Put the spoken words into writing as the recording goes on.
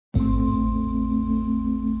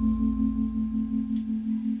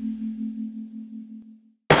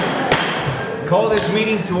call this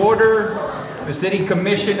meeting to order. The City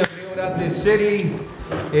Commission of Rio Grande City.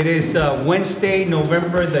 It is Wednesday,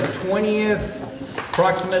 November the 20th,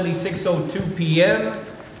 approximately 6:02 p.m.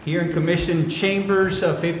 here in Commission Chambers,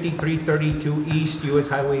 5332 East US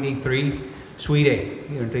Highway 83, Suite A,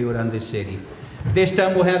 here in Rio Grande City. This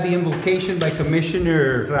time we'll have the invocation by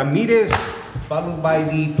Commissioner Ramirez, followed by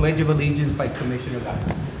the Pledge of Allegiance by Commissioner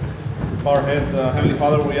Garza. Bow our heads. Heavenly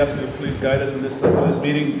Father, we ask you to please guide us in this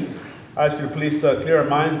meeting. I ask you to please clear our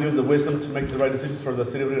minds, give us the wisdom to make the right decisions for the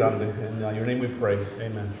city of Rio Grande. In your name we pray.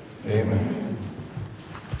 Amen. Amen.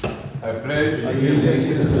 I pledge allegiance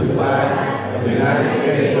to the flag of the United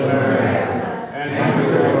States of America and to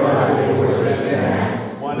the republic for which it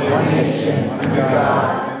stands, one nation, under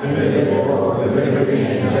God, indivisible, with liberty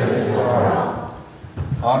and justice for all.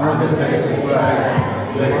 Honor the Texas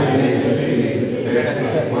flag, with allegiance to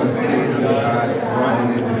Texas, one nation under God, one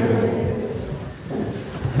indivisible.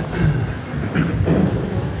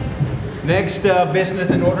 Next business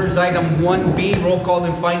and orders item 1B, roll call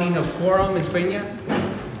and finding of quorum. Ms. Peña?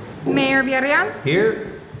 Mayor Villarreal.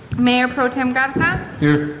 Here. Mayor Pro Tem Garza.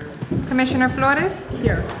 Here. Commissioner Flores.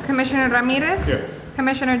 Here. Commissioner Ramirez. Here.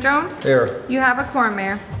 Commissioner Jones. Here. You have a quorum,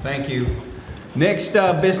 Mayor. Thank you. Next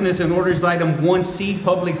business and orders item 1C,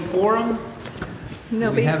 public forum.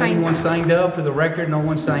 Nobody Do we have signed anyone up. signed up? For the record, no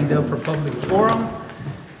one signed up for public forum.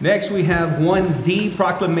 Next, we have 1D,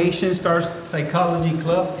 proclamation, Star Psychology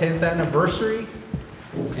Club 10th anniversary.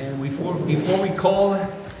 And before we call,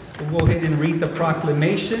 we'll go ahead and read the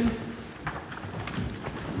proclamation.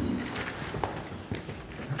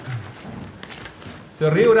 The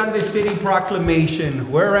Rio Grande City Proclamation,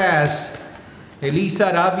 whereas Elisa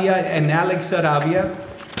Arabia and Alex Arabia,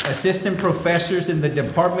 assistant professors in the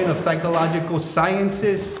Department of Psychological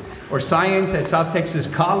Sciences or Science at South Texas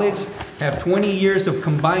College, have 20 years of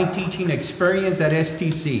combined teaching experience at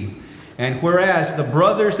STC. And whereas the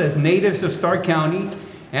brothers, as natives of Starr County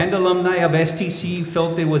and alumni of STC,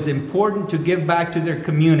 felt it was important to give back to their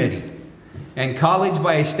community and college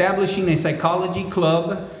by establishing a psychology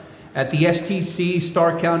club at the STC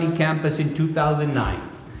Starr County campus in 2009.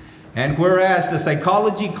 And whereas the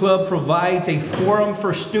Psychology Club provides a forum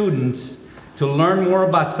for students to learn more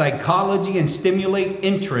about psychology and stimulate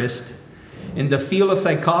interest in the field of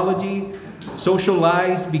psychology,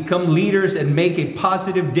 socialize, become leaders, and make a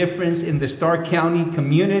positive difference in the Starr County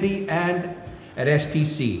community and at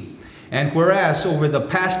STC. And whereas over the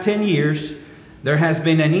past 10 years, there has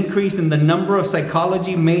been an increase in the number of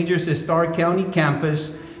psychology majors at Starr County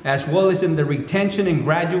campus, as well as in the retention and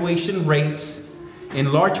graduation rates,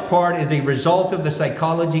 in large part as a result of the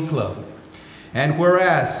Psychology Club. And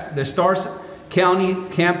whereas the Starr County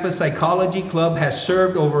Campus Psychology Club has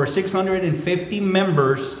served over 650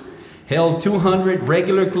 members, held 200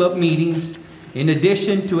 regular club meetings, in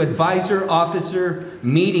addition to advisor officer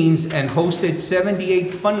meetings, and hosted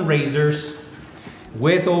 78 fundraisers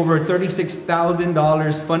with over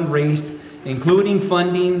 $36,000 fundraised, including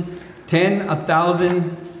funding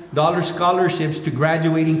 $10,000 scholarships to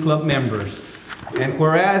graduating club members. And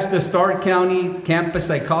whereas the Starr County Campus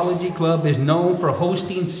Psychology Club is known for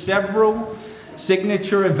hosting several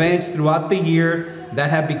signature events throughout the year that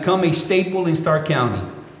have become a staple in Starr County.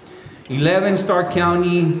 11 Starr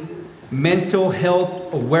County mental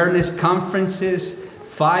health awareness conferences,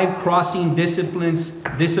 5 crossing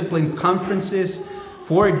discipline conferences,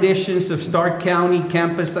 4 editions of Starr County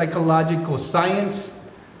Campus Psychological Science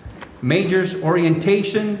Majors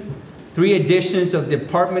Orientation, 3 editions of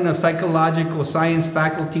Department of Psychological Science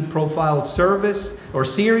Faculty Profile Service or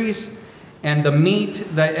Series, and the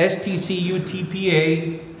Meet the STCU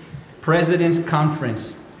TPA President's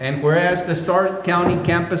Conference. And whereas the Starr County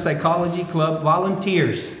Campus Psychology Club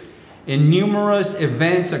volunteers in numerous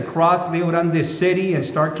events across Rio Grande City and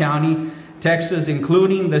Starr County, Texas,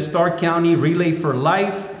 including the Starr County Relay for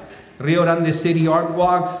Life, Rio Grande City Art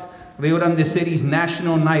Walks, Rio Grande City's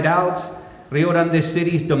National Night Outs, Rio Grande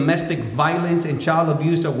City's Domestic Violence and Child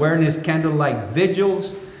Abuse Awareness Candlelight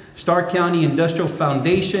Vigils, Starr County Industrial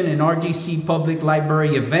Foundation and RGC Public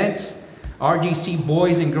Library events, RGC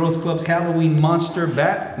Boys and Girls Club's Halloween Monster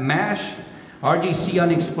Mash, RGC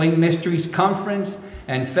Unexplained Mysteries Conference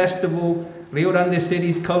and Festival, Rio Grande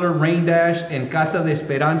City's Color Rain Dash and Casa de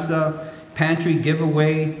Esperanza Pantry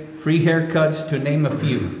Giveaway, free haircuts, to name a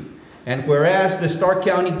few. And whereas the Starr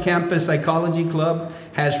County Campus Psychology Club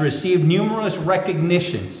has received numerous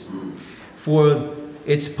recognitions for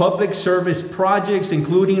its public service projects,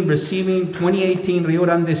 including receiving 2018 Rio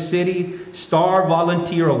Grande City Star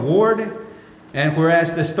Volunteer Award, and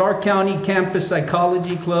whereas the Starr County Campus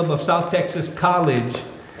Psychology Club of South Texas College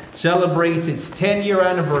celebrates its 10-year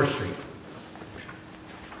anniversary.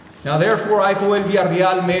 Now therefore, I, Joel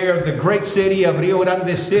Villarreal, Mayor of the great city of Rio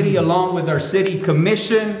Grande City, along with our City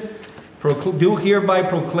Commission, do hereby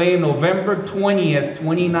proclaim November 20th,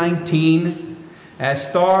 2019 as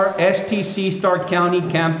STC Stark County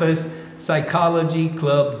Campus Psychology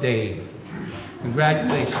Club Day.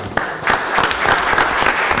 Congratulations. On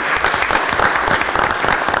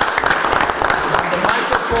the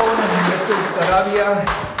microphone, Mr. Sarabia.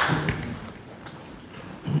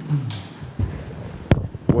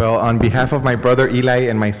 Well, on behalf of my brother Eli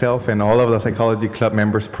and myself and all of the Psychology Club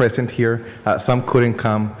members present here, some couldn't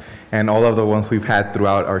come, and all of the ones we've had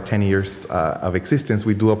throughout our 10 years of existence,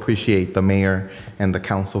 we do appreciate the mayor and the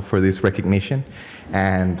council for this recognition.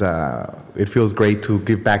 And it feels great to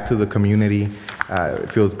give back to the community.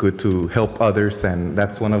 It feels good to help others, and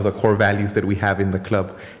that's one of the core values that we have in the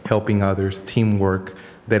club, helping others, teamwork,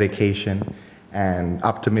 dedication, and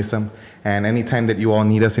optimism. And anytime that you all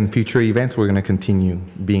need us in future events, we're going to continue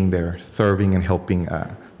being there, serving and helping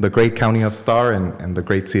the great county of Star and the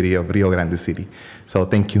great city of Rio Grande City. So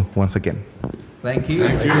thank you once again. Thank you.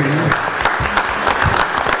 Thank you. Are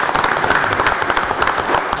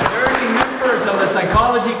there any members of the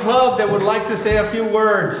Psychology Club that would like to say a few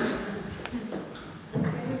words?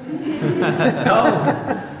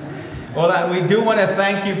 No? Well, we do want to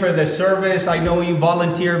thank you for the service. I know you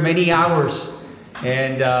volunteer many hours,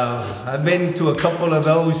 and I've been to a couple of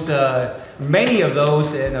those, many of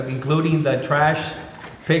those, and including the trash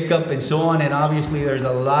pickup and so on, and obviously there's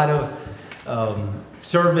a lot of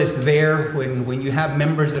service there when you have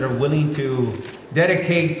members that are willing to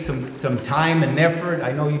dedicate some time and effort.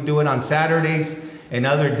 I know you do it on Saturdays and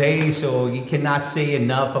other days, so you cannot say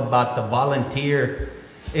enough about the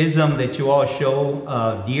volunteerism that you all show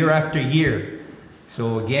year after year.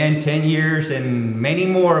 So again, 10 years and many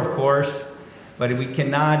more, of course, but we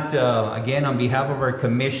cannot, again, on behalf of our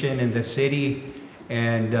commission and the city,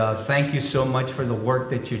 and thank you so much for the work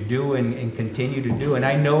that you do and continue to do. And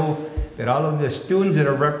I know that all of the students that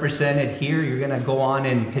are represented here, you're going to go on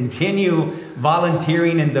and continue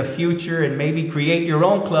volunteering in the future and maybe create your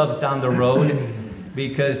own clubs down the road,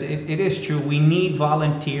 because it is true. We need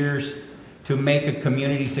volunteers to make a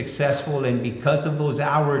community successful, and because of those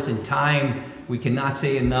hours and time, we cannot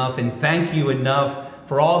say enough and thank you enough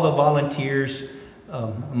for all the volunteers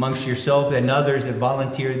amongst yourself and others that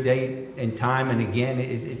volunteer day and time. And again,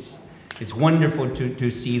 it's wonderful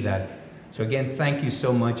to see that. So again, thank you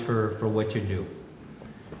so much for what you do.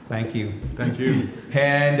 Thank you. Thank you.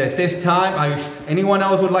 And at this time, anyone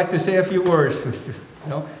else would like to say a few words?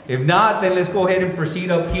 No? If not, then let's go ahead and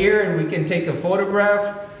proceed up here, and we can take a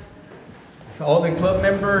photograph. All the club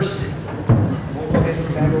members, we'll go ahead and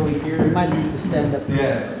stand over here. You might need to stand up.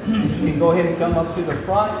 Yes. You can go ahead and come up to the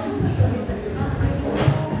front.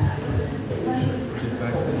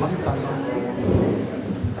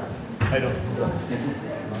 I don't.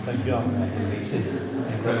 Thank you all. Congratulations.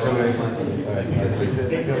 Congratulations.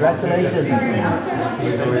 Congratulations.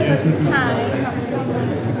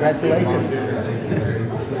 Congratulations. Congratulations.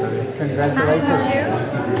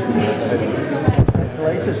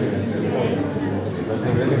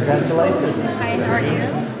 Congratulations. Hi, how are you?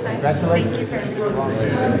 Congratulations. Thank you for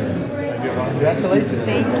Congratulations.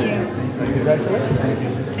 Thank you. Congratulations.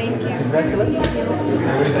 Thank you. Congratulations. Thank you.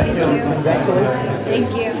 Congratulations. Thank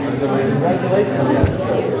you. Congratulations.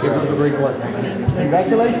 Give them the big one.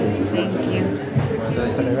 Congratulations. Thank you.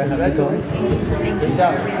 Congratulations. Good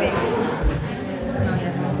job.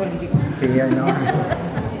 Sí, I know.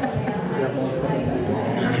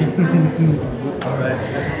 All right.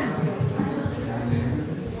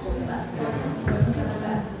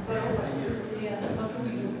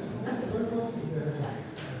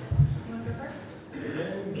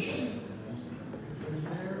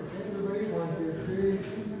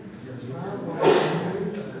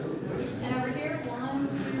 And over here, 1,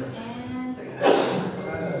 2, and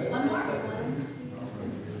 3. One more. 1, 2.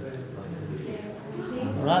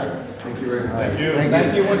 All right. Thank you very much. Thank you.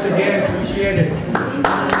 Thank you once again. Appreciate it.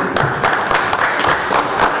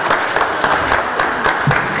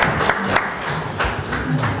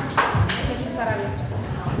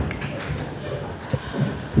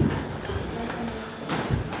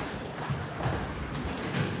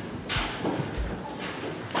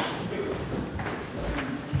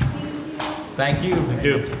 Thank you. Thank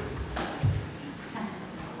you.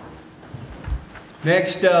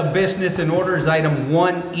 Next business and orders, item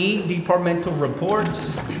 1E, departmental reports.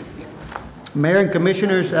 Mayor and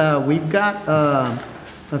Commissioners, we've got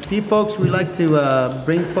a few folks we'd like to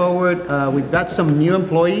bring forward. We've got some new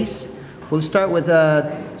employees. We'll start with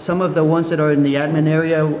some of the ones that are in the admin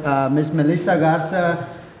area. Ms. Melissa Garza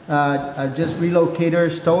I just relocated her,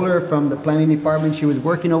 stole her from the planning department. She was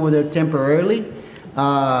working over there temporarily.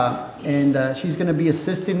 And she's going to be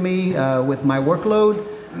assisting me with my workload.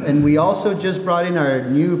 And we also just brought in our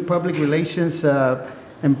new public relations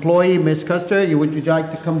employee, Ms. Custer. Would you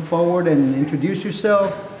like to come forward and introduce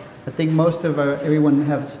yourself? I think most of everyone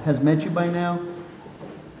has met you by now.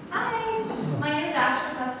 Hi, my name is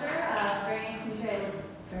Ashley Custer. Very nice to meet you. I look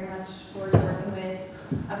very much forward to working with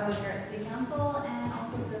everyone here at City Council and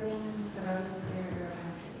also serving the residents here at Rio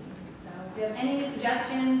Grande City. So if you have any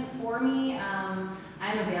suggestions for me,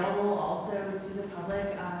 I'm available also to the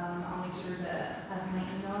public. I'll make sure to have my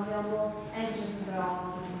email available. Any suggestions at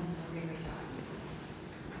all, you can reach out to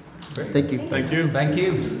me. Great. Thank you. Thank you. Thank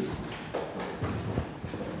you.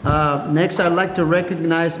 Next, I'd like to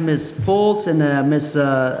recognize Ms. Foltz and Ms.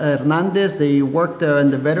 Hernandez. They worked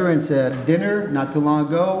in the Veterans Dinner not too long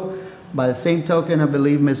ago. By the same token, I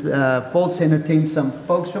believe Ms. Foltz entertained some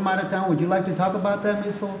folks from out of town. Would you like to talk about that,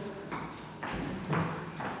 Ms. Foltz?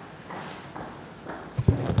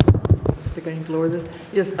 I think I need to lower this.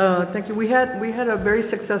 Yes, thank you. We had a very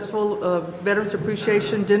successful Veterans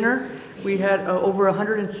Appreciation Dinner. We had over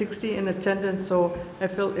 160 in attendance, so I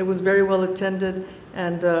felt it was very well attended.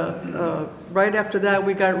 And right after that,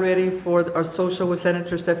 we got ready for our social with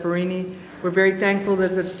Senator Ceferini. We're very thankful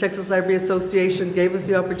that the Texas Library Association gave us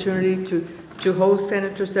the opportunity to host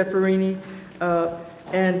Senator Ceferini.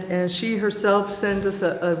 And she herself sent us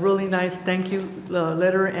a really nice thank you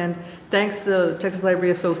letter, and thanks the Texas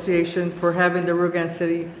Library Association for having the Rio Grande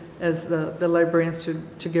City as the librarians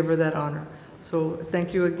to give her that honor. So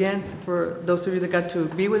thank you again for those of you that got to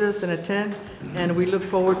be with us and attend, and we look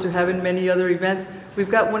forward to having many other events. We've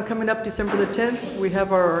got one coming up December the 10th. We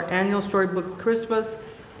have our annual Storybook Christmas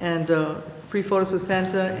and free photos with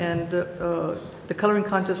Santa, and the coloring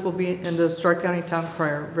contest will be in the Stark County Town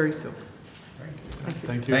Crier very soon.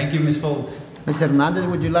 Thank you. Thank you, Ms. Foltz. Ms. Hernandez,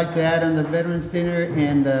 would you like to add on the Veterans Dinner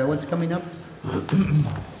and what's coming up?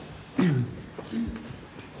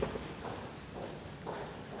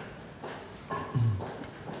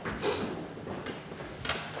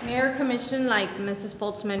 Mayor, Commission, like Mrs.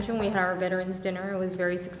 Foltz mentioned, we had our Veterans Dinner. It was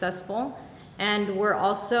very successful. And we're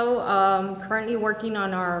also currently working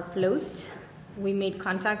on our float. We made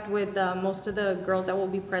contact with most of the girls that will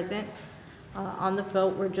be present on the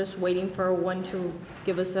float. We're just waiting for one to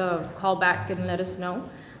give us a call back and let us know.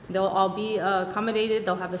 They'll all be accommodated.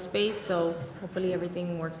 They'll have a space, so hopefully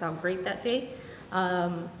everything works out great that day.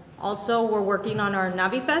 Also, we're working on our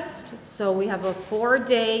Navi Fest. So we have a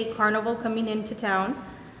 4-day carnival coming into town,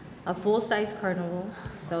 a full-size carnival.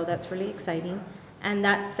 So that's really exciting. And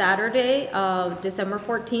that's Saturday, December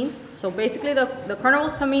 14th. So basically the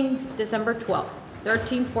carnival's coming December 12th,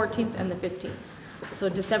 13th, 14th, and the 15th. So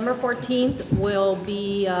December 14th will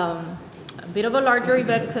be a bit of a larger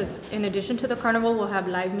event because in addition to the carnival, we'll have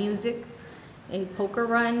live music, a poker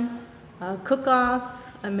run, a cook-off,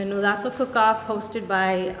 a menudazo cook-off hosted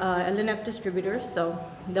by LNF Distributors. So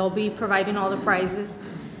they'll be providing all the prizes.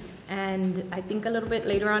 And I think a little bit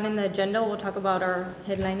later on in the agenda, we'll talk about our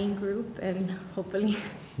headlining group, and hopefully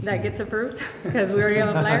that gets approved because we already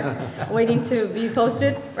have a flyer waiting to be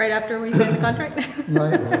posted right after we sign the contract.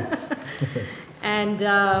 Right. And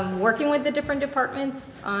working with the different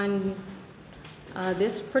departments on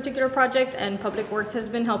this particular project, and Public Works has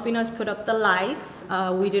been helping us put up the lights.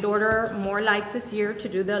 We did order more lights this year to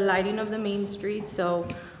do the lighting of the main street, so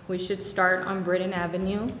we should start on Britain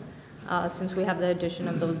Avenue. Since we have the addition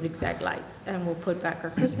of those zigzag lights, and we'll put back our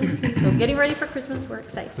Christmas tree. So getting ready for Christmas, we're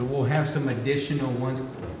excited. So we'll have some additional ones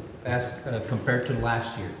as compared to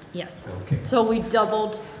last year. Yes. Okay. So we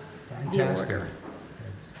doubled the Fantastic. order.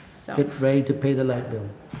 So Get ready to pay the light bill.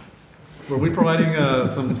 Were we providing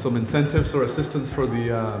some incentives or assistance for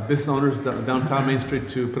the business owners downtown Main Street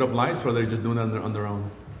to put up lights, or are they just doing it on their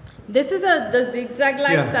own? this is the zigzag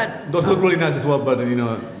lights that. Those look really nice as well, but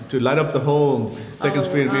to light up the whole Second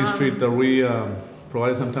Street and Main Street, are we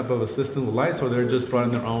providing some type of assistance with lights, or they're just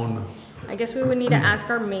providing their own? I guess we would need to ask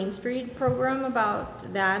our Main Street program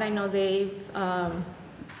about that. I know they've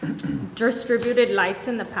distributed lights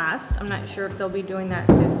in the past. I'm not sure if they'll be doing that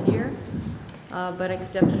this year, but I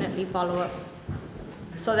could definitely follow up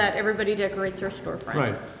so that everybody decorates their storefront.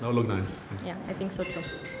 Right, that would look nice. Yeah, I think so too.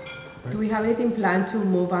 Do we have anything planned to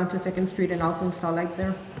move on to Second Street and also install lights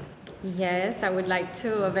there? Yes, I would like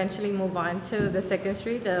to eventually move on to the Second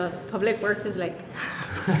Street. The Public Works is like,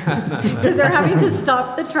 because they're having to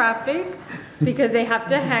stop the traffic because they have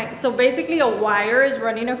to hang. So basically a wire is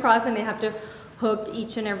running across and they have to hook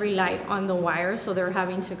each and every light on the wire. So they're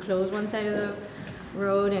having to close one side of the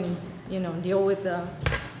road and, deal with the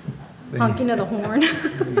honking of the horn.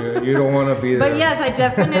 You don't want to be there. But yes, I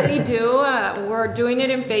definitely do. We're doing it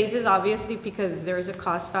in phases, obviously, because there's a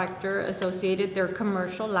cost factor associated. They're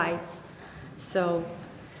commercial lights, so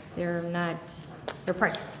they're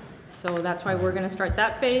priced. So that's why we're gonna start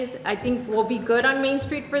that phase. I think we'll be good on Main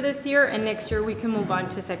Street for this year, and next year we can move on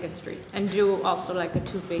to Second Street and do also like a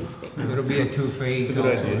two-phase thing. It'll be a two-phase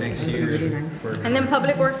also next year. And then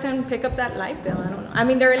Public Works can pick up that light bill, I don't know. I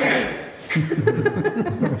mean, they're LED.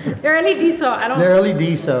 They're LED, so I don't. They're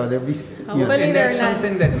LED, so they'll be, Hopefully And they're that's not.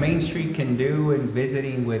 something that Main Street can do in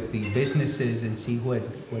visiting with the businesses and see what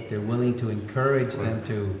they're willing to encourage them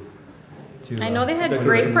to. I know they had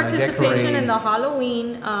great participation in the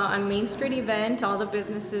Halloween on Main Street event. All the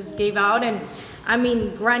businesses gave out, and I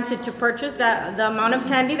mean, granted, to purchase that, the amount of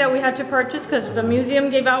candy that we had to purchase, because the museum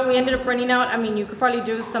gave out, we ended up running out. I mean, you could probably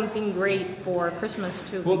do something great for Christmas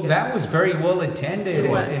too. Well, that was very well attended, It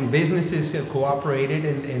was. and businesses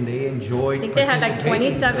cooperated, and they enjoyed I think they had like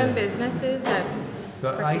participating, 27 so- businesses that.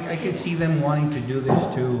 But I could see them wanting to do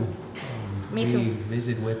this too. Me too. Maybe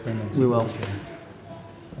visit with them and see. We will. what they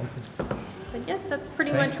can- But yes, that's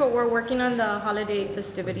pretty Thank- much what we're working on the holiday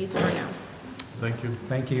festivities for now. Thank you.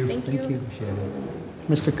 Thank you. Thank you. Appreciate it.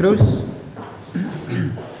 Mr. Cruz?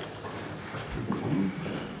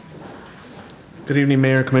 Good evening,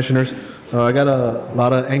 Mayor, Commissioners. I got a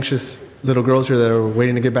lot of anxious little girls here that are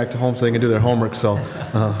waiting to get back to home so they can do their homework, so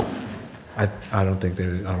I don't think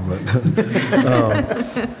they are,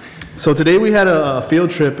 but. So today we had a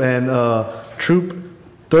field trip, and Troop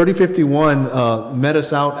 3051 met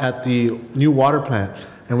us out at the new water plant,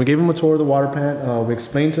 and we gave them a tour of the water plant. We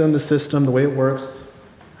explained to them the system, the way it works,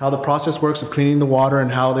 how the process works of cleaning the water, and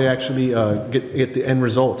how they actually get the end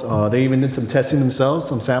result. They even did some testing themselves,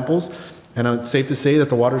 some samples, and it's safe to say that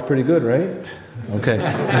the water is pretty good, right? Okay.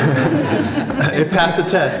 It passed the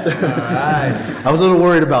test. I was a little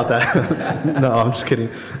worried about that. No, I'm just kidding.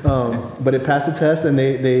 But it passed the test, and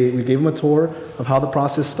we gave them a tour of how the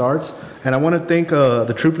process starts. And I want to thank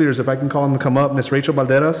the troop leaders, if I can call them to come up, Miss Rachel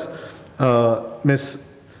Valderas, Miss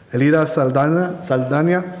Elida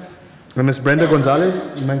Saldana, and Miss Brenda Gonzalez.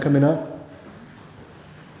 You mind coming up?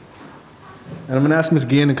 And I'm going to ask Miss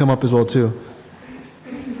Guillen to come up as well, too.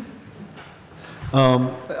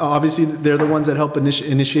 Obviously, they're the ones that help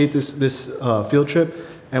initiate this field trip,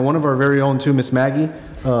 and one of our very own too, Miss Maggie,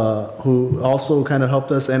 who also kind of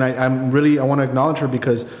helped us. And I want to acknowledge her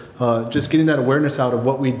because just getting that awareness out of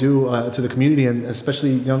what we do to the community, and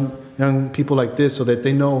especially young people like this, so that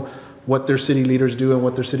they know what their city leaders do and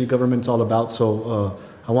what their city government's all about. So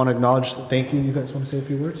I want to acknowledge. Thank you. You guys want to say a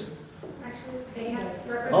few words? Actually, they have.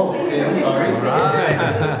 Oh, okay. I'm sorry. Right.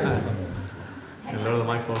 And lower the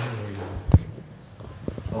microphone.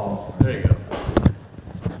 Oh. There you go.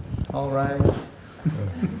 All right.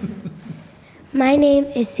 My name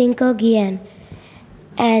is Cinco Guillen,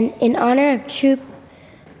 and in honor of Troop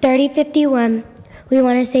 3051, we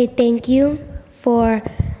want to say thank you for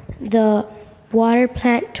the water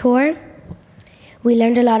plant tour. We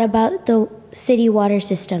learned a lot about the city water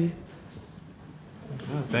system.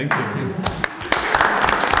 Thank you.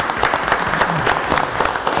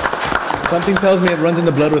 Something tells me it runs in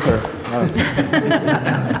the blood with her.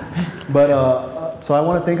 But so I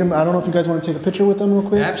want to thank them. I don't know if you guys want to take a picture with them real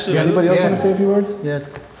quick. Absolutely. Anybody else want to Yes. say a few words?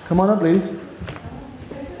 Yes. Come on up, ladies. Do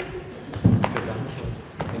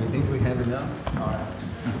you think we have enough? All right.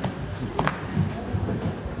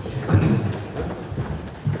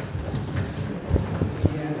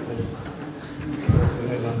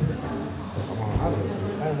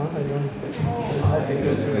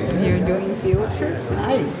 You're doing field trips?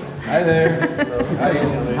 Nice. Hi there. Hi.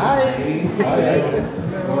 Hi.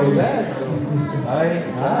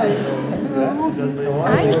 Hi.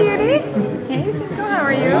 Hi, cutie. Hey, Cinco, how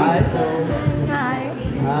are you? Hi. Hi.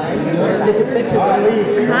 Hi. You want to take a picture? Don't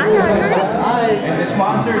leave. Hi, Audrey. Hi. And the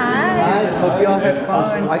sponsors. Hi. Hi. Hope you all have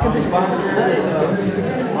fun. I can take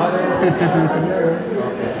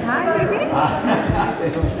Hi, baby.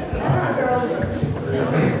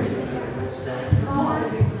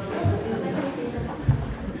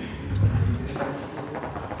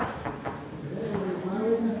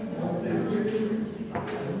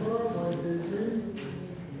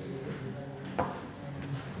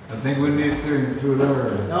 I think we need to include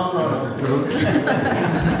her. No. Mr. Cruz.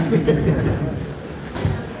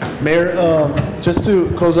 Mayor, just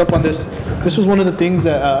to close up on this, this was one of the things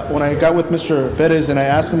that when I got with Mr. Perez and I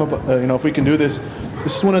asked him about, if we can do this,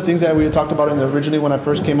 this is one of the things that we had talked about originally when I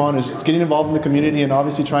first came on, is getting involved in the community and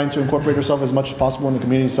obviously trying to incorporate ourselves as much as possible in the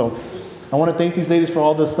community. So I want to thank these ladies for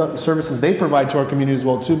all the services they provide to our community as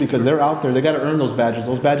well too, because they're out there. They got to earn those badges.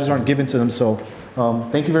 Those badges aren't given to them. So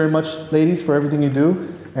thank you very much, ladies, for everything you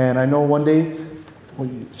do. And I know one day,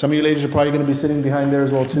 some of you ladies are probably going to be sitting behind there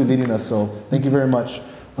as well too, leading us. So thank you very much.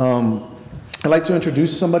 I'd like to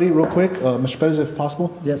introduce somebody real quick, Mr. Perez, if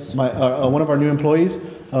possible. Yes. One of our new employees,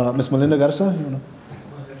 Ms. Melinda Garza.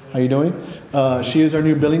 How are you doing? She is our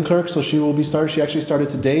new billing clerk, so she will be started. She actually started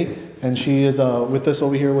today, and she is with us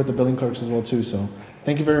over here with the billing clerks as well too. So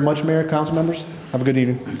thank you very much, Mayor, council members. Have a good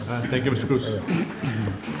evening. Thank you, Mr. Cruz.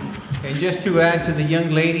 And just to add to the young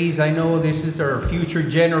ladies, I know this is our future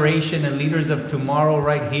generation and leaders of tomorrow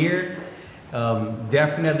right here.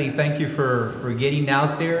 Definitely thank you for getting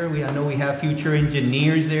out there. I know we have future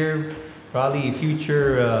engineers there, probably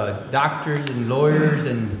future doctors and lawyers,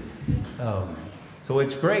 and so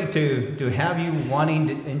it's great to have you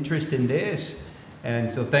wanting interest in this.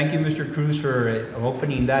 And so thank you, Mr. Cruz, for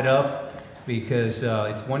opening that up, because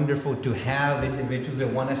it's wonderful to have individuals that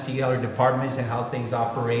want to see our departments and how things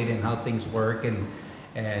operate and how things work.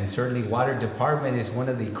 And certainly water department is one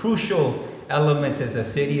of the crucial elements as a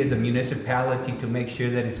city, as a municipality, to make sure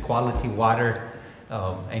that it's quality water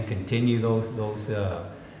and continue those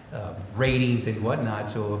ratings and whatnot.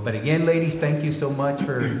 So, but again, ladies, thank you so much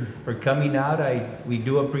for coming out. We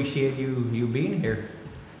do appreciate you being here.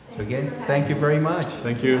 So again, thank you very much.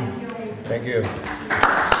 Thank you. Thank you.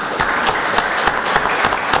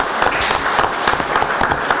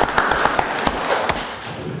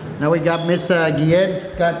 Now we got Miss Guillet's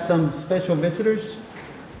got some special visitors.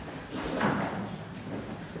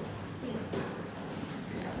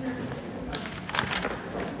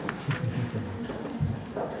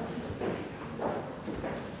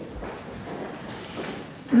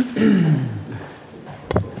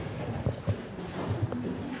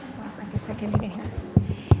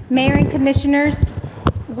 Mayor and Commissioners,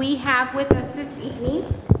 we have with us this evening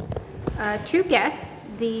two guests.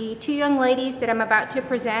 The two young ladies that I'm about to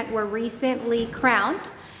present were recently crowned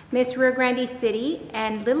Miss Rio Grande City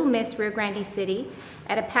and Little Miss Rio Grande City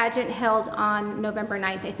at a pageant held on November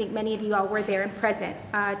 9th. I think many of you all were there and present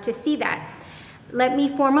to see that. Let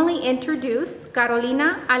me formally introduce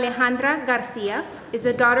Carolina Alejandra Garcia, is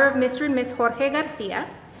the daughter of Mr. and Miss Jorge Garcia.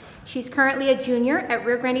 She's currently a junior at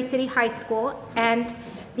Rio Grande City High School and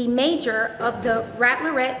the major of the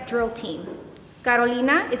Rattleret drill team.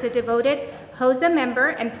 Carolina is a devoted HOSA member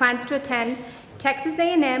and plans to attend Texas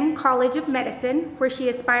A&M College of Medicine, where she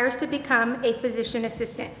aspires to become a physician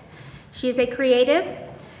assistant. She is a creative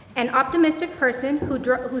and optimistic person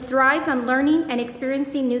who thrives on learning and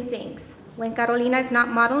experiencing new things. When Carolina is not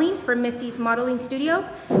modeling for Missy's Modeling Studio,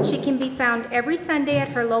 she can be found every Sunday at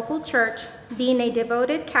her local church, being a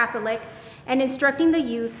devoted Catholic and instructing the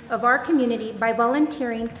youth of our community by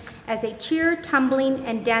volunteering as a cheer, tumbling,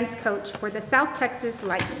 and dance coach for the South Texas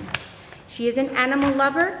Lightning. She is an animal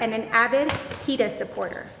lover and an avid PETA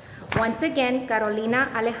supporter. Once again, Carolina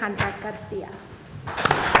Alejandra Garcia.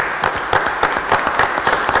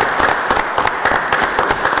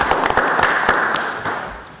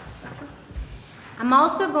 I'm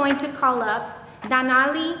also going to call up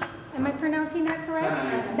Danali, am I pronouncing that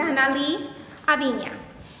correct? Danali Aviña.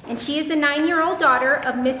 And she is the 9-year-old daughter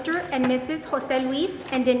of Mr. and Mrs. Jose Luis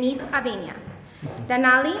and Denise Aviña.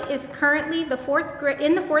 Danali is currently in the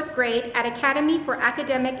fourth grade at Academy for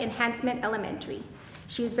Academic Enhancement Elementary.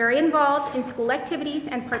 She is very involved in school activities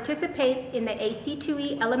and participates in the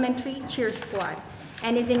AC2E Elementary Cheer Squad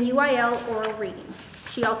and is in UIL oral reading.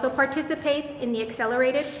 She also participates in the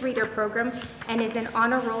Accelerated Reader Program and is an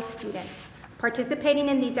honor roll student. Participating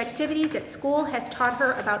in these activities at school has taught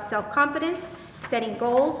her about self-confidence, setting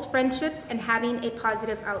goals, friendships, and having a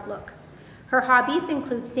positive outlook. Her hobbies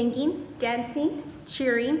include singing, dancing,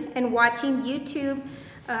 cheering, and watching YouTube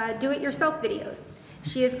do-it-yourself videos.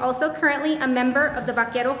 She is also currently a member of the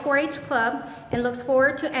Vaquero 4-H Club and looks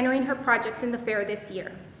forward to entering her projects in the fair this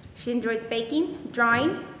year. She enjoys baking,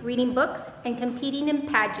 drawing, reading books, and competing in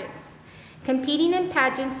pageants. Competing in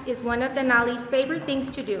pageants is one of Danali's favorite things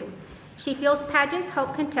to do. She feels pageants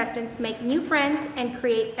help contestants make new friends and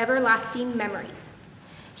create everlasting memories.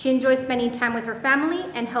 She enjoys spending time with her family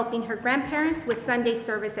and helping her grandparents with Sunday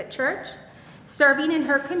service at church. Serving in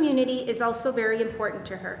her community is also very important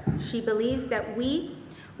to her. She believes that we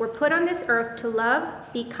were put on this earth to love,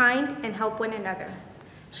 be kind, and help one another.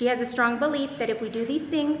 She has a strong belief that if we do these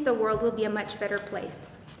things, the world will be a much better place.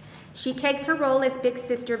 She takes her role as big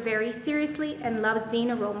sister very seriously and loves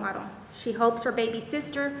being a role model. She hopes her baby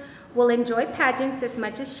sister will enjoy pageants as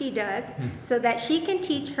much as she does so that she can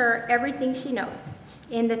teach her everything she knows.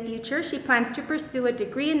 In the future, she plans to pursue a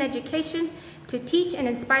degree in education to teach and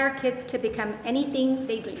inspire kids to become anything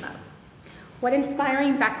they dream of. What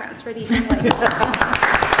inspiring backgrounds for these young ladies.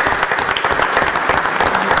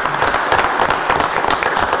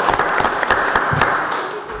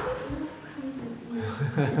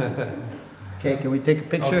 Okay, can we take a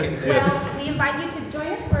picture? Okay. Well, we invite you to join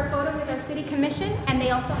us for a photo with our city commission, and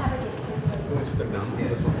they also have a date. Step down.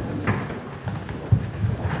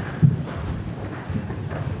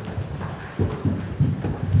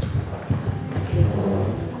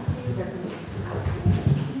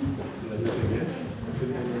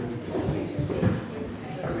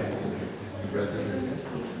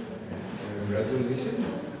 Congratulations.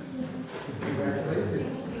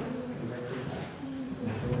 Congratulations.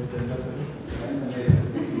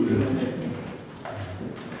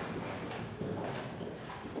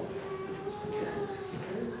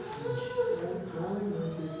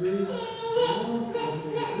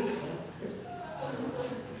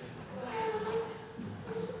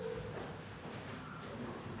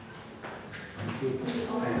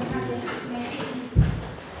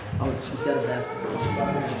 Oh, she's got a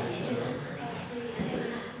basketball.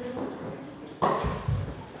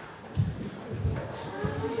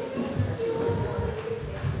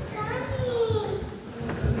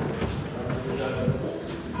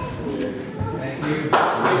 Thank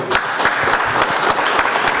you.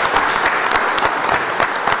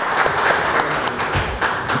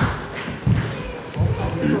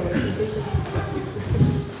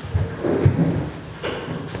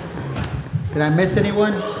 Did I miss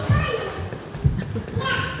anyone? I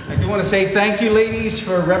just want to say thank you, ladies,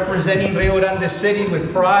 for representing Rio Grande City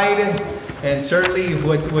with pride, and certainly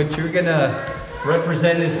what you're gonna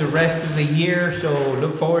represent is the rest of the year. So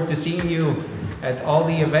look forward to seeing you at all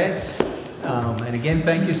the events. And again,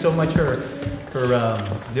 thank you so much for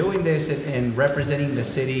doing this and representing the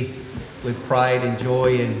city with pride and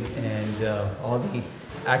joy and all the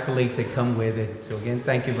accolades that come with it. So again,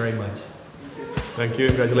 thank you very much. Thank you.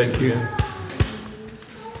 Congratulations again.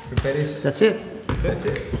 Perez? That's it. That's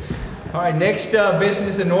it. All right, next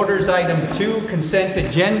business and orders, item 2, consent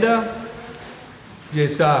agenda.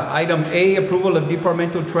 Just item A, approval of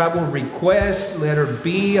departmental travel request. Letter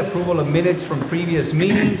B, approval of minutes from previous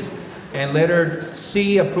meetings. And letter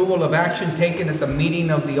C, approval of action taken at the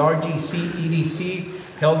meeting of the rgc-tv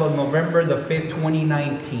held on November the 5th,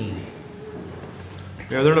 2019.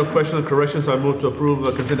 Yeah, there are no questions or corrections. I move to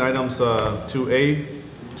approve consent items 2A,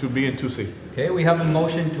 2B, and 2C. Okay, we have a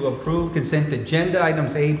motion to approve consent agenda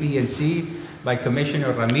items A, B, and C by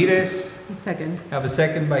Commissioner Ramirez. Second. Have a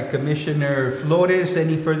second by Commissioner Flores.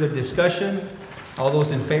 Any further discussion? All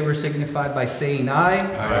those in favor signify by saying aye.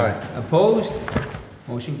 Aye. Opposed?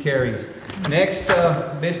 Motion carries. Next,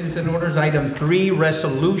 business and orders, item 3,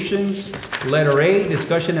 resolutions. Letter A,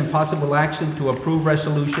 discussion and possible action to approve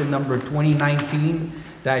resolution number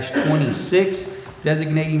 2019-26,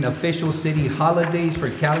 designating official city holidays for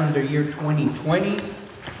calendar year 2020.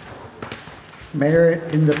 Mayor,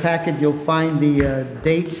 in the packet, you'll find the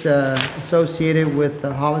dates associated with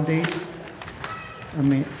the holidays. I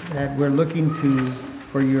mean, that we're looking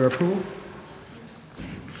for your approval.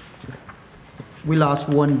 We lost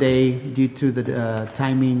one day due to the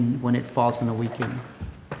timing when it falls on the weekend.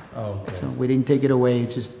 Oh, okay. So we didn't take it away, it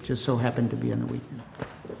just so happened to be on the weekend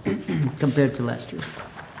compared to last year.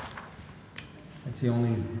 That's the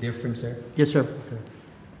only difference there? Yes, sir. Okay.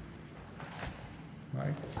 All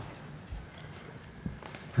right.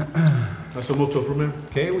 I so move to approve, Mayor.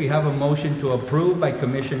 Okay, we have a motion to approve by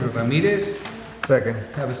Commissioner Ramirez. Second.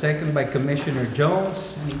 Have a second by Commissioner Jones.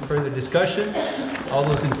 Any further discussion? All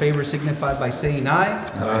those in favor signify by saying aye.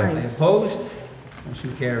 Aye. Opposed?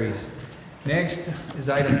 Motion carries. Next is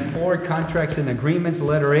item 4, contracts and agreements.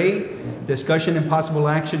 Letter A, discussion and possible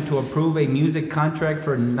action to approve a music contract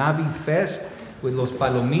for Navi Fest with Los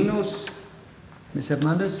Palominos. Ms.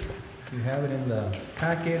 Hernandez? You have it in the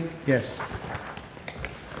packet. Yes.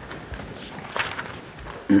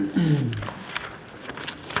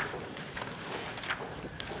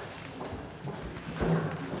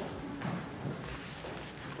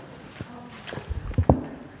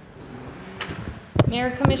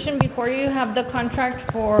 Mayor Commission, before you have the contract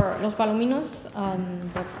for Los Palominos,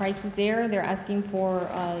 the price is there. They're asking for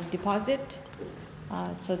a deposit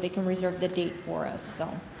so they can reserve the date for us. So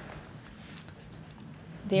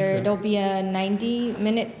there'll be a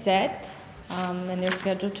 90-minute set, and they're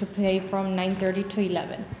scheduled to play from 9:30 to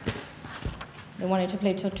 11. They wanted to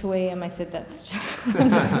play till 2 a.m. I said that's just All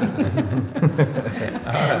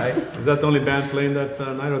right. Is that the only band playing that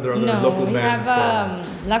night, or there are other No, local we bands?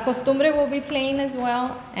 have La Costumbre will be playing as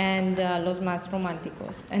well, and Los Más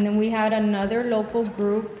Románticos. And then we had another local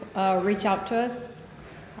group reach out to us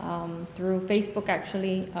through Facebook,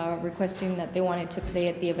 actually, requesting that they wanted to play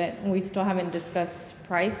at the event. We still haven't discussed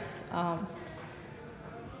price,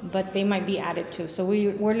 but they might be added too. So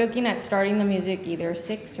we're looking at starting the music either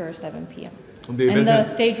 6 or 7 p.m. The And event the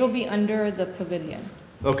has- stage will be under the pavilion.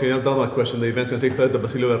 Okay, that was my question. The event's going to take place at the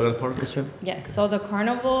Basilio del Real Park? Yes, sir. Yes, so the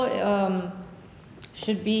carnival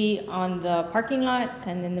should be on the parking lot,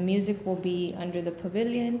 and then the music will be under the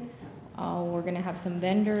pavilion. We're gonna have some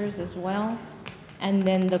vendors as well. And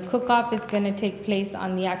then the cook-off is gonna take place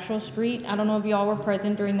on the actual street. I don't know if y'all were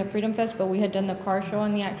present during the Freedom Fest, but we had done the car show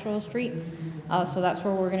on the actual street. So that's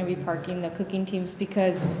where we're gonna be parking the cooking teams,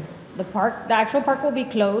 because the actual park will be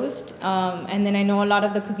closed. And then I know a lot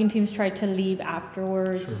of the cooking teams tried to leave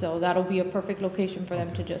afterwards, so that'll be a perfect location for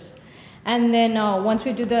them to just. And then once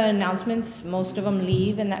we do the announcements, most of them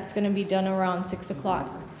leave, and that's gonna be done around 6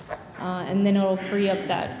 o'clock. And then it'll free up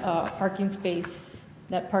that parking space,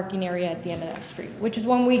 that parking area at the end of that street, which is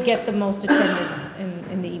when we get the most attendance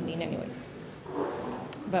in the evening anyways.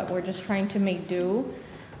 But we're just trying to make do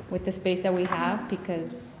with the space that we have,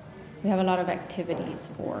 because we have a lot of activities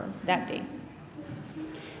for that day.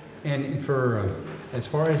 And for, as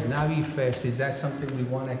far as Navi Fest, is that something we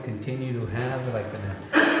want to continue to have, like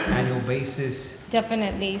on an annual basis?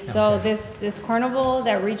 Definitely. So Okay. this carnival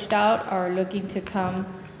that reached out are looking to come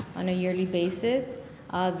on a yearly basis.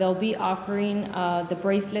 They'll be offering the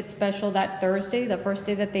bracelet special that Thursday, the first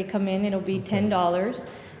day that they come in. It'll be $10.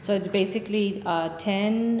 So it's basically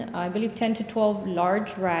 10 to 12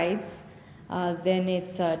 large rides. Then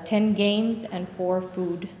it's 10 games and 4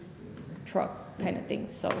 food truck kind of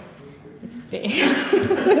things. So it's big.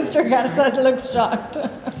 Mr. Garza looks shocked.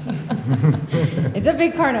 It's a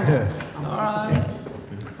big carnival. All right.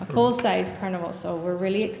 A full-size carnival. So we're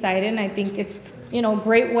really excited. And I think it's,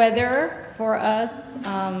 great weather for us,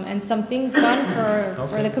 and something fun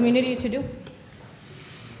for the community to do.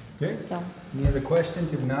 Okay. So. Any other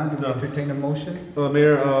questions? If not, do we entertain a motion?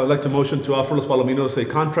 Mayor, I'd like to motion to offer Los Palominos a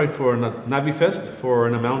contract for Navi Fest for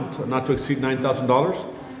an amount not to exceed $9,000,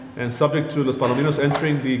 and subject to Los Palominos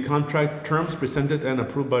entering the contract terms presented and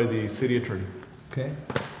approved by the city attorney. Okay.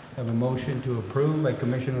 Have a motion to approve by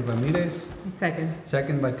Commissioner Ramirez, Second.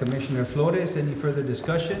 second by Commissioner Flores. Any further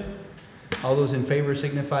discussion? All those in favor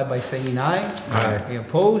signify by saying aye. Aye. Any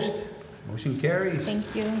opposed? Motion carries.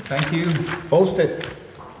 Thank you. Thank you. Post it.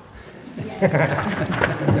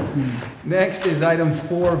 Next is item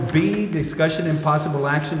 4B, discussion and possible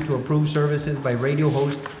action to approve services by radio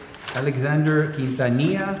host Alexander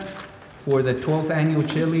Quintanilla for the 12th annual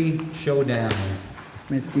Chili Showdown.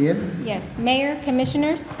 Ms. Guillen? Yes, Mayor,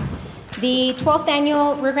 Commissioners, the 12th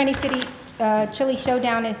annual Rio Grande City Chili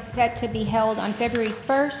Showdown is set to be held on February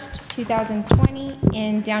 1st, 2020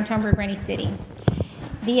 in downtown Rio Grande City.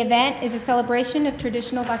 The event is a celebration of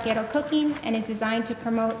traditional vaquero cooking and is designed to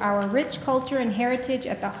promote our rich culture and heritage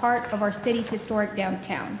at the heart of our city's historic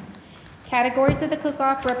downtown. Categories of the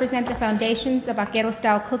cook-off represent the foundations of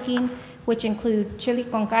vaquero-style cooking, which include chili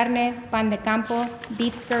con carne, pan de campo,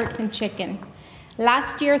 beef skirts, and chicken.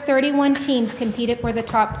 Last year, 31 teams competed for the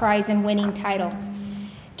top prize and winning title.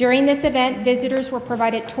 During this event, visitors were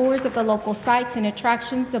provided tours of the local sites and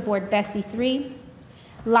attractions aboard Bessie 3.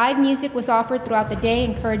 Live music was offered throughout the day,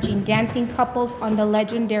 encouraging dancing couples on the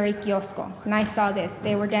legendary kiosco. And I saw this,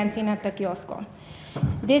 they were dancing at the kiosco.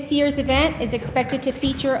 This year's event is expected to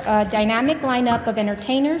feature a dynamic lineup of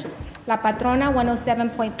entertainers. La Patrona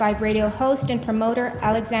 107.5 radio host and promoter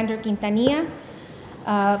Alexander Quintanilla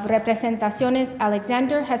of Representaciones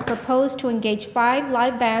Alexander has proposed to engage 5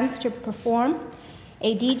 live bands to perform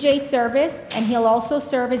a DJ service, and he'll also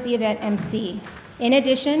serve as the event MC. In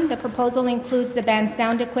addition, the proposal includes the band's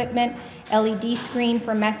sound equipment, LED screen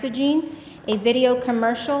for messaging, a video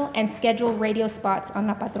commercial, and scheduled radio spots on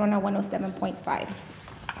La Patrona 107.5.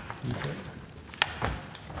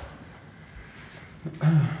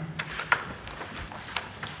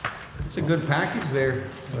 It's a good package there.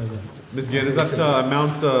 Ms. Guillen, is that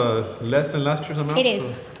amount less than last year's amount? It is.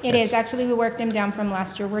 It is. Actually, we worked them down from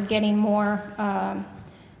last year. We're getting more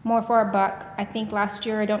for our buck. I think last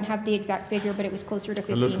year, I don't have the exact figure, but it was closer to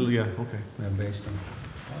 15. Yeah, okay. Yeah, based on.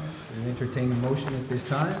 We entertain a motion at this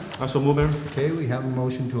time. Also move, Mayor. Okay, we have a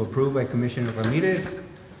motion to approve by Commissioner Ramirez.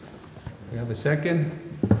 We have a second.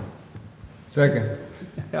 Second.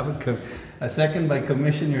 Have a second by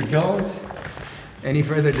Commissioner Jones. Any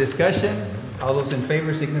further discussion? All those in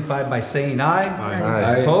favor signify by saying aye.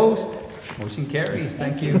 Aye. Opposed? Motion carries.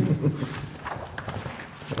 Thank you.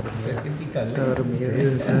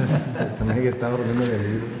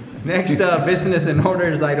 Next, business in order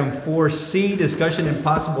is item 4C, discussion and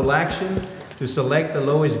possible action to select the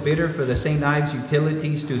lowest bidder for the St. Ives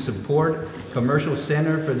Utilities to support Commercial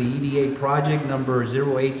Center for the EDA project number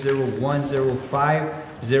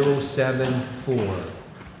 080105074.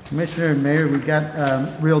 Commissioner and Mayor, we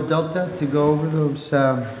got Real Delta to go over those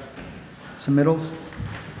submittals.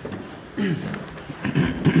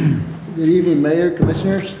 Good evening, Mayor,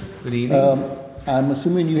 Commissioners. Good evening. I'm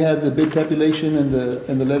assuming you have the bid tabulation and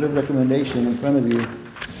the letter of recommendation in front of you.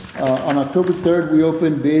 On October 3rd, we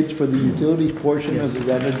opened bids for the utilities portion of the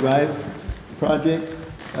Rattler Drive project.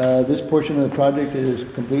 This portion of the project is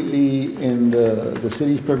completely in the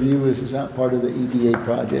city's purview. This is not part of the EDA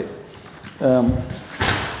project.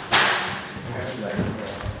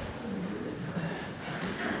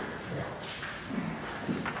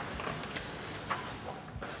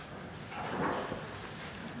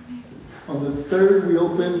 On the 3rd, we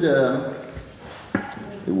opened,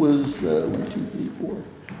 it was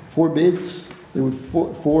 4 bids. There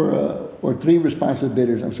were 3 responsive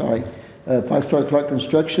bidders, I'm sorry. 5-Star Clark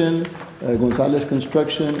Construction, Gonzalez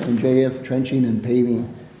Construction, and JF Trenching and Paving.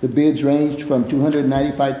 The bids ranged from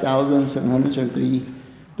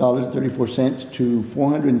 $295,773.34 to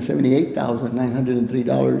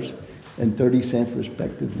 $478,903.30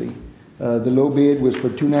 respectively. The low bid was for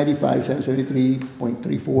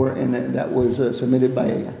 $295,773.34, and that was submitted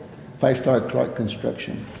by 5-Star Clark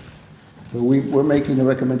Construction. So we're making a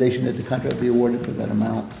recommendation that the contract be awarded for that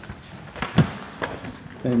amount.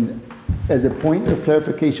 And as a point of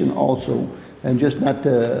clarification also, and just not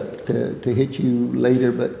to hit you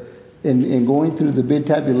later, but in going through the bid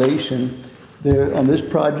tabulation, there on this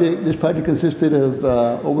project consisted of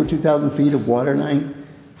over 2,000 feet of water line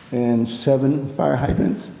and 7 fire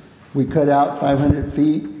hydrants. We cut out 500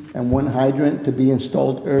 feet and 1 hydrant to be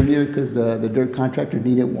installed earlier because the dirt contractor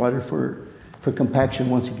needed water for compaction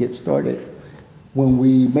once he gets started. When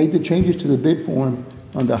we made the changes to the bid form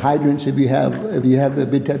on the hydrants, if you have the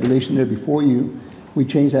bid tabulation there before you, we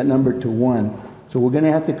changed that number to 1. So we're going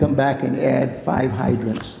to have to come back and add 5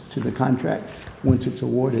 hydrants to the contract once it's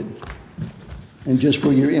awarded. And just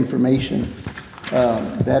for your information,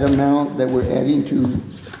 that amount that we're adding to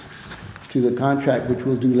the contract, which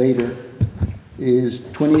we'll do later, is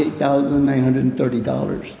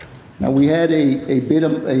 $28,930. Now we had a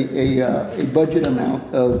budget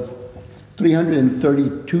amount of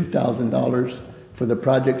 $332,000 for the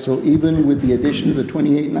project. So even with the addition of the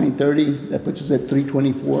 $28,930, that puts us at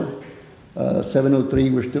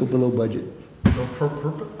 $324,703. We're still below budget. So for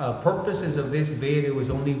purposes of this bid, it was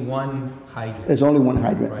only 1 hydrant. There's only 1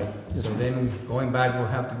 hydrant. Right. So then going back, we'll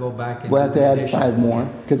have to go back and we'll have to add 5 more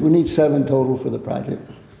because we need 7 total for the project.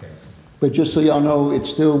 Okay. But just so y'all know, it's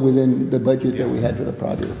still within the budget that we had for the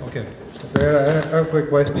project. Okay. I have a quick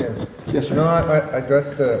question. Yes, sir. No, I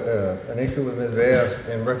addressed an issue with Ms. Veas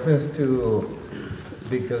in reference to,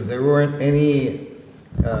 because there weren't any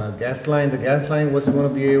gas line. The gas line wasn't going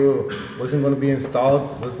to be installed.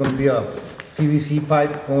 It was going to be a PVC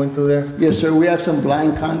pipe going through there? Yes, sir. We have some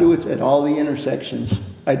blind conduits at all the intersections.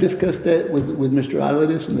 I discussed that with Mr.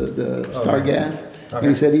 Alvarez and the Star Gas. And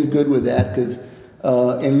he said he's good with that because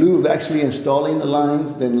in lieu of actually installing the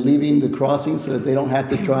lines, then leaving the crossing so that they don't have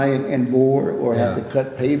to try and bore or have to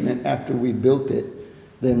cut pavement after we built it,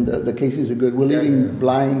 then the casings are good. We're leaving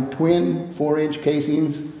blind twin 4-inch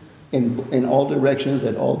casings in all directions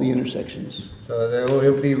at all the intersections. So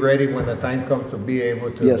it'll be ready when the time comes to be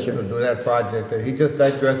able to, yes, to do that project. He just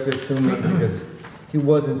addressed it to me because he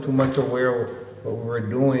wasn't too much aware of what we were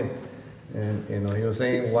doing. And, you know, he was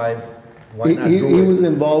saying why not do it? He was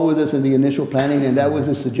involved with us in the initial planning, and that was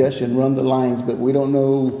a suggestion, run the lines, but we don't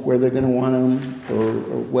know where they're going to want them or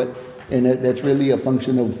what. And that's really a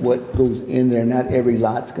function of what goes in there. Not every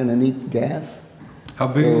lot's going to need gas. How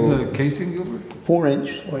big is the casing, Gilbert?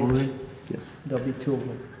 4-inch. 4-inch? Yes. There'll be 2 of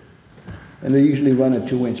them. And they usually run a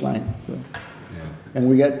 2-inch line. So. Yeah. And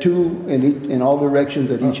we got 2 in all directions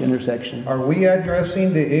at each intersection. Are we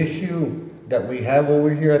addressing the issue that we have over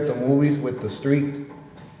here at the movies with the street?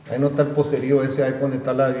 I know tal poserío ese ahí pone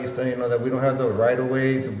tal la vista, you know, that we don't have the right of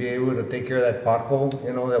way to be able to take care of that pothole,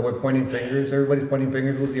 you know, that we're pointing fingers. Everybody's pointing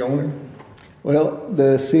fingers with the owner. Well,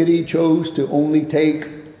 the city chose to only take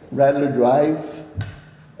Rattler Drive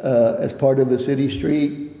as part of a city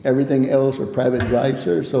street. Everything else are private drives,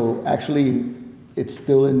 sir. So actually, it's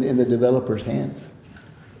still in the developer's hands.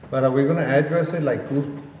 But are we going to address it? Like, who's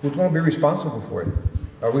going to be responsible for it?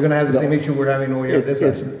 Are we going to have the same issue we're having over here?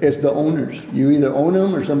 It's the owners. You either own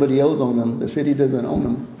them or somebody else owns them. The city doesn't own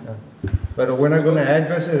them. Yeah. But we're not going to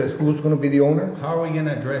address it as who's going to be the owner? How are we going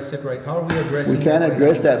to address it, right? How are we addressing it? We can't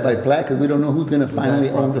address that by plat because we don't know who's going to finally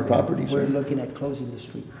own the property, sir. We're looking at closing the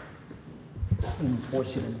street and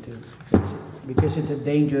forcing them to fix it because it's a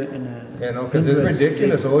danger and a... You know, because it's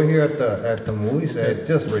ridiculous over here at the movies. It's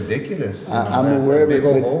just ridiculous. I'm aware of it,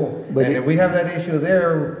 but and if we have that issue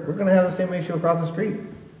there, we're going to have the same issue across the street.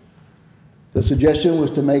 The suggestion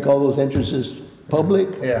was to make all those entrances public.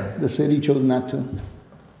 Yeah. The city chose not to.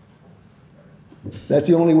 That's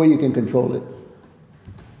the only way you can control it.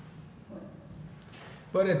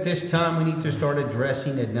 But at this time, we need to start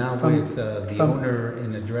addressing it now with the owner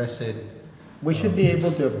and address it. We should be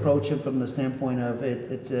able to approach it from the standpoint of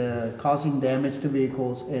it's causing damage to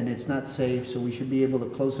vehicles and it's not safe, so we should be able to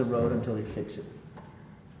close the road until they fix it.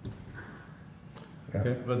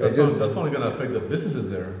 Okay. But that's only gonna affect the businesses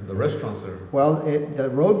there, the restaurants there. Well, the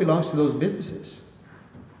road belongs to those businesses.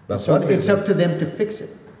 That's So what it's up to them to fix it.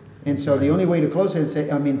 And so the only way to close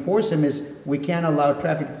it, force them is, we can't allow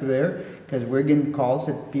traffic through there because we're getting calls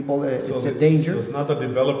that people, it's a danger. So it's not the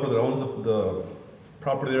developer that owns the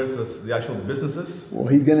property there, it's the actual businesses? Well,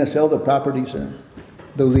 he's gonna sell the property, sir.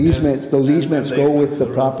 Those easements go with the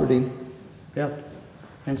property. Yeah.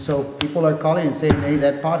 And so people are calling and saying, hey,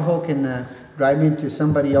 that pothole can drive me into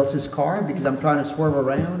somebody else's car because I'm trying to swerve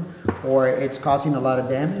around, or it's causing a lot of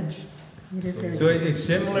damage. So it's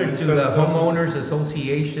similar to the homeowners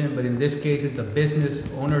association, but in this case, it's a business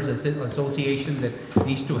owners association that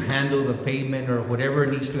needs to handle the pavement or whatever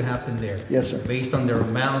needs to happen there. Yes, sir. Based on their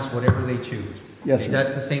amounts, whatever they choose. Yes, Is sir.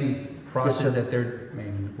 that the same process Yes, sir. that they're,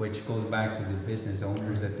 which goes back to the business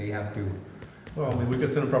owners that they have to? Well, I mean, we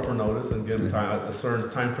could send a proper notice and give them a certain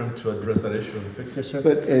time frame to address that issue and fix it. Yes, sir.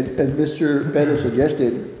 But as Mr. Pettis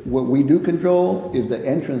suggested, what we do control is the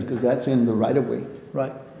entrance, because that's in the right of way.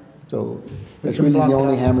 Right. So We that's can really block the it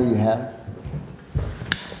only out. hammer you have.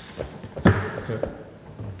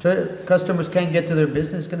 So customers can't get to their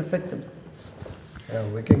business, it's gonna affect them. Yeah,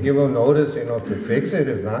 we can give them notice, to fix it.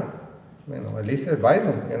 If not, at least advise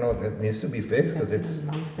them, it needs to be fixed because it's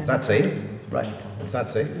not safe. Right. It's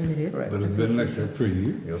not safe. And it is. Right. But it's been like that for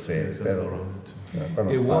years. You'll say it's better.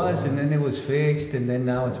 It was, and then it was fixed, and then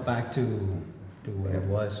now it's back to what it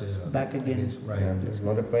was. Back again. I guess, right.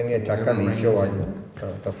 No le pueden ni echar calicho,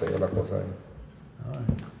 está feo la cosa ahí. All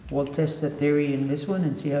right. We'll test the theory in this one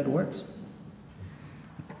and see how it works.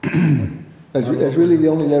 That's really the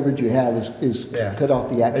only leverage you have is Yeah. cut off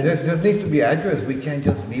the It access. just needs to be addressed. We can't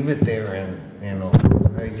just leave it there and,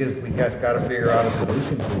 we just gotta figure out a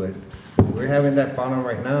solution to it. We're having that problem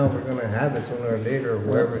right now, we're gonna have it sooner or later,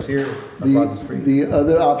 whoever's here across the street. The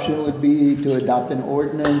other option would be to adopt an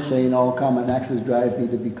ordinance saying all common access drives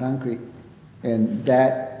need to be concrete. And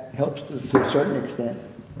that helps to a certain extent.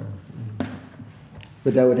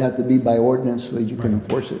 But that would have to be by ordinance so you can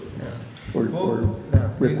enforce it. Or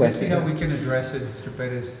Let's request see it. how we can address it, Mr.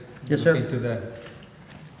 Perez. Yes, sir. Look into that.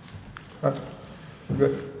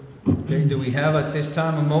 Good. Okay, do we have at this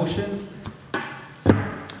time a motion?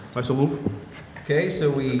 I so move. Okay,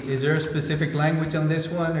 so is there a specific language on this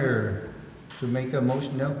one, or to make a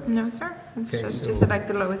motion? No? No, sir. It's Okay, just so- to select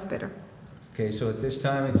the lowest bidder. Okay, so at this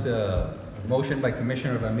time, it's a motion by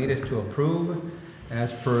Commissioner Ramirez to approve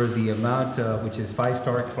as per the amount, which is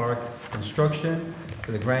 5-Star Clark Construction,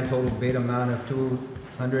 for the grand total bid amount of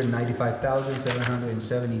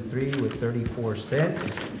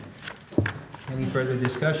 $295,773.34. Any further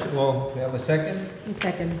discussion? Well, we have a second?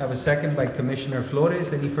 Second. Have a second by Commissioner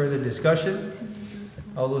Flores. Any further discussion?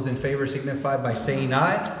 All those in favor signify by saying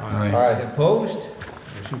aye. Aye. Opposed?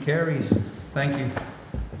 Motion carries. Thank you.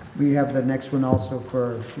 We have the next one also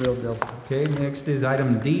for real deal. Okay, next is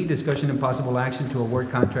item D, discussion and possible action to award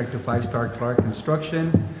contract to 5-Star Clark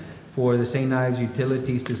Construction for the St. Ives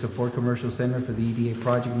Utilities to support Commercial Center for the EDA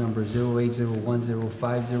project number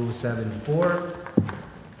 0801050074.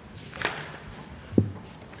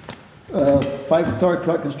 5-Star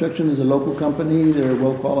Clark Construction is a local company. They're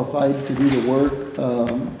well qualified to do the work.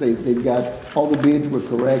 They've got, all the bids were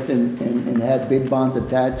correct and had bid bonds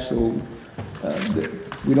attached, so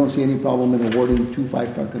we don't see any problem in awarding to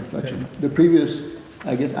 5-Star Construction. The previous,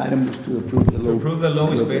 I guess, item was to approve the low. Approve the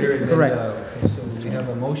lowest bidder. and then, Correct. Okay, so we have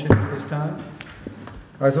a motion at this time.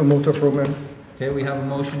 I so move to approve, ma'am. Okay, we have a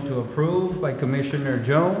motion to approve by Commissioner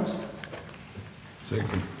Jones.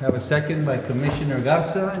 Second. Have a second by Commissioner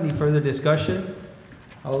Garza. Any further discussion?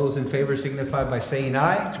 All those in favor signify by saying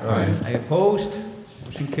aye. Aye. I opposed.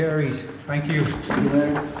 Motion carries. Thank you.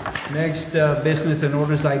 Next, business and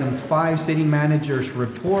orders item 5, city manager's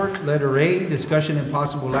report. Letter A, discussion and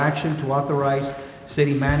possible action to authorize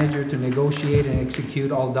city manager to negotiate and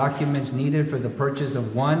execute all documents needed for the purchase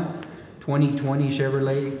of one 2020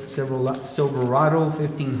 Chevrolet Silverado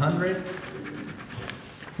 1500.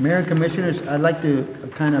 Mayor and Commissioners, I'd like to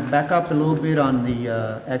kind of back up a little bit on the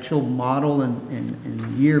actual model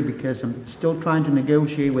and year, because I'm still trying to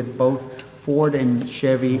negotiate with both Ford and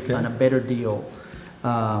Chevy on a better deal.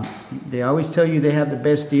 They always tell you they have the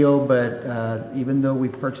best deal, but even though we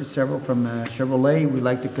purchased several from Chevrolet, we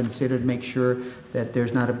like to consider to make sure that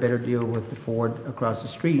there's not a better deal with the Ford across the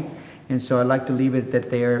street. And so I'd like to leave it that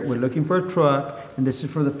we're looking for a truck, and this is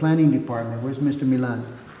for the planning department. Where's Mr. Milan?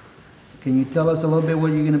 Can you tell us a little bit what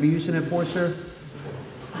you're going to be using it for, sir?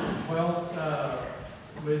 Well,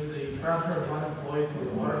 with the transfer of one employee to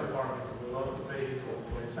the water department, we lost the pay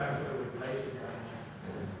for exactly the replacement.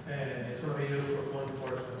 And it's going to be used for code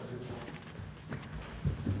enforcement.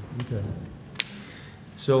 Okay.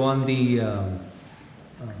 So on the,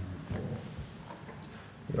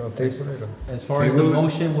 as far as the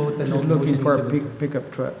motion, what would the Just motion looking for need to a be?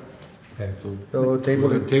 pickup truck. Okay. So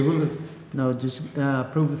table it. Table it? No, just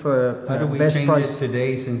approve it for How do we best change price. it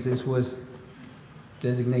today since this was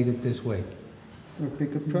designated this way? For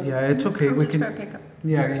pickup truck? Yeah, it's okay, we Just for a can, pickup.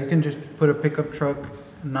 yeah, you can just put a pickup truck,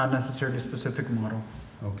 not necessarily a specific model.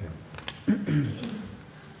 Okay. All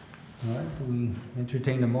right, do we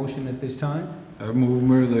entertain a motion at this time? I move,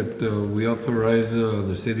 Mayor, that we authorize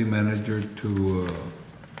the city manager to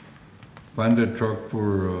fund a truck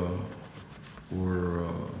for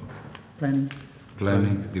planning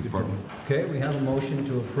department. Okay, we have a motion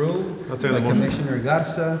to approve I'll by second the motion. Commissioner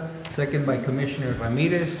Garza, second by Commissioner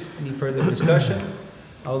Ramirez. Any further discussion?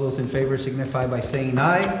 All those in favor signify by saying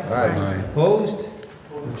aye. Aye. Opposed?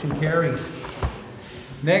 Motion carries.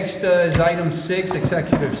 Next is item 6,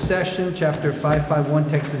 executive session, chapter 551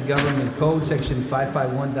 Texas Government Code, section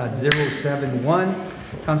 551.071,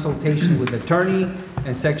 consultation with attorney,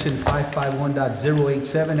 and section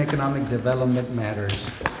 551.087, economic development matters.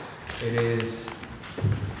 It is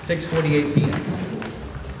 6:48 p.m.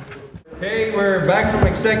 Okay, we're back from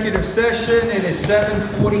executive session. It is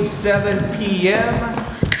 7:47 p.m.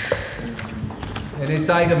 And it's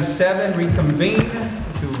item 7, reconvene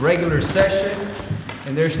to regular session.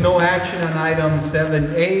 And there's no action on item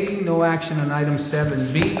 7A, no action on item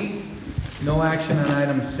 7B, no action on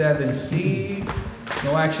item 7C,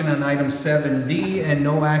 no action on item 7D, and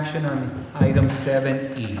no action on item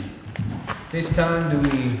 7E. This time, do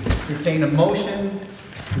we entertain a motion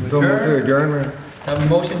to So move to adjourn? adjournment. Have a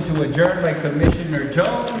motion to adjourn by Commissioner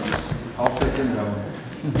Jones. I'll second that one.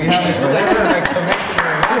 We have a second by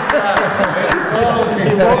Commissioner Garza.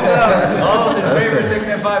 He woke up. All those in favor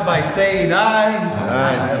signify by saying aye.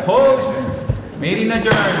 Aye. Opposed? Meeting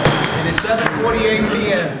adjourned. It is 7:48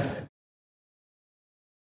 p.m.